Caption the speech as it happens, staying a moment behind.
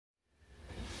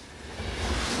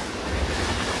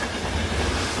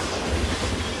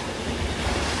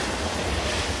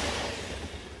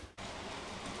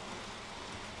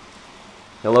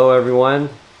Hello everyone.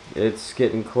 It's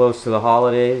getting close to the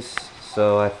holidays,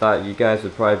 so I thought you guys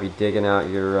would probably be digging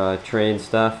out your train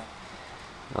stuff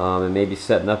and maybe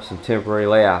setting up some temporary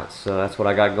layouts. So that's what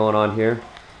I got going on here.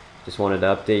 Just wanted to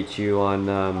update you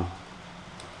on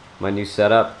my new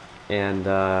setup, and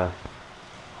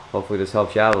hopefully this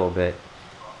helps you out a little bit.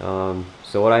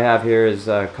 So what I have here is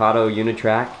Kato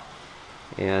Unitrack,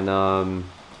 and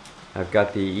I've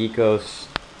got the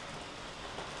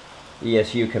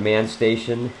ESU command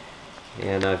station,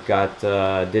 and I've got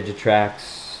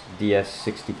Unitrack's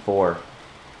DS64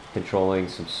 controlling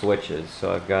some switches.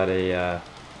 So I've got a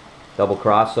double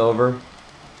crossover,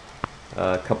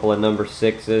 a couple of number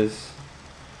 6s,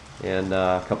 and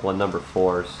a couple of number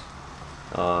 4s.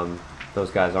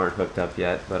 Those guys aren't hooked up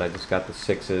yet, but I just got the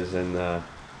 6s and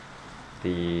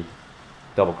the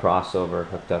double crossover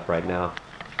hooked up right now.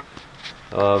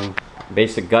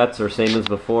 Basic guts are same as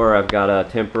before. I've got a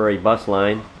temporary bus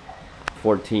line,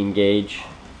 14 gauge.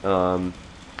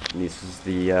 This is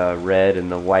the red and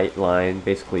the white line.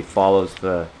 Basically follows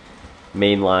the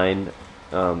main line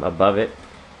above it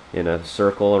in a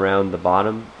circle around the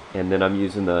bottom. And then I'm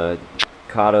using the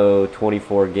Kato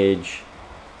 24 gauge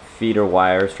feeder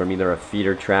wires from either a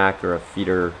feeder track or a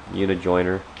feeder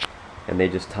unijoiner, and they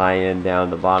just tie in down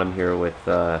the bottom here with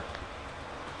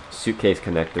suitcase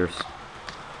connectors.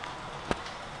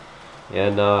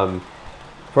 And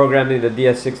programming the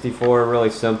DS64 really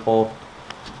simple.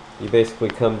 You basically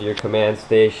come to your command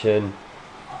station,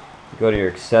 you go to your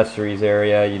accessories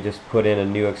area, you just put in a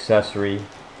new accessory,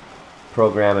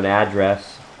 program an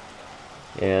address,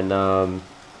 and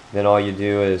then all you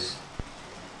do is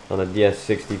on the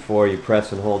DS64 you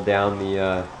press and hold down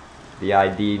the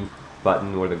ID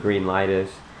button where the green light is,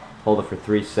 hold it for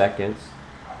 3 seconds,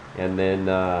 and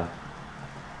then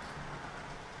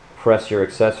press your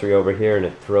accessory over here, and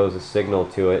it throws a signal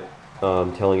to it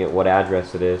telling it what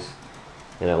address it is,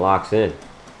 and it locks in.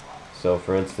 So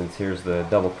for instance, here's the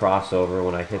double crossover.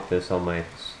 When I hit this on my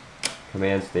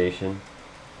command station,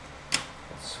 it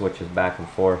switches back and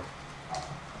forth.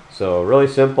 So really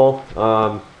simple.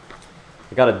 I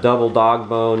got a double dog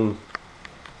bone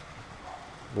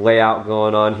layout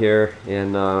going on here,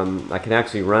 and I can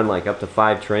actually run like up to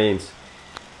 5 trains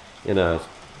in a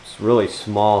really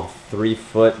small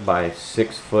 3-foot by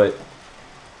 6-foot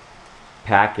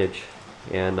package.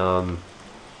 And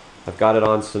I've got it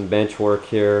on some bench work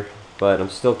here, but I'm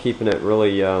still keeping it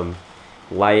really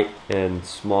light and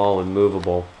small and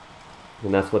movable,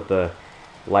 and that's what the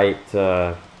light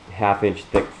 1/2-inch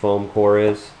thick foam core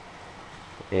is.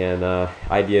 And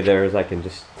idea there is I can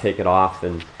just take it off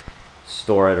and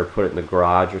store it or put it in the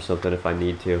garage or something if I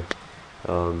need to.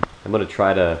 I'm going to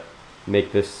try to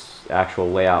make this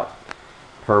actual layout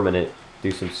permanent,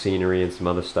 do some scenery and some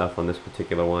other stuff on this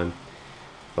particular one.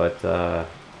 But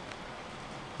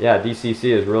yeah,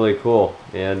 DCC is really cool,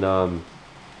 and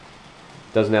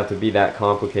doesn't have to be that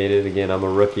complicated. Again, I'm a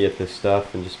rookie at this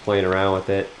stuff and just playing around with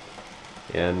it,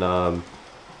 and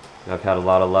I've had a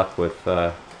lot of luck with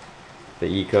the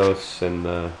Ecos and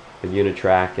the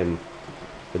Unitrack and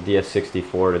the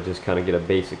DS64 to just kind of get a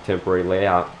basic temporary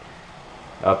layout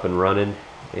up and running,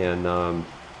 and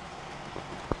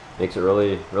makes it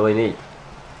really neat.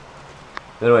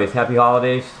 Anyways, happy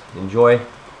holidays, enjoy.